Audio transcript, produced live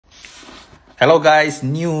Hello guys,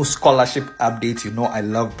 new scholarship update. You know I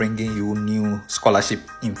love bringing you new scholarship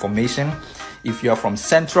information. If you are from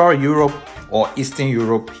Central Europe or Eastern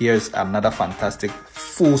Europe, here's another fantastic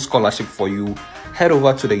full scholarship for you. Head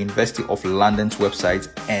over to the University of London's website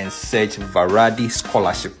and search Váradi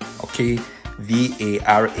scholarship, okay?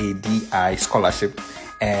 VARADI scholarship,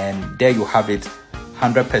 and there you have it.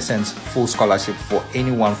 100% full scholarship for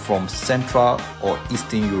anyone from Central or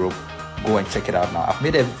Eastern Europe. Go and check it out now. I've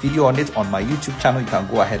made a video on it on my YouTube channel. You can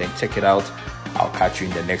go ahead and check it out. I'll catch you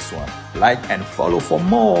in the next one. Like and follow for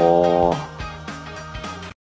more.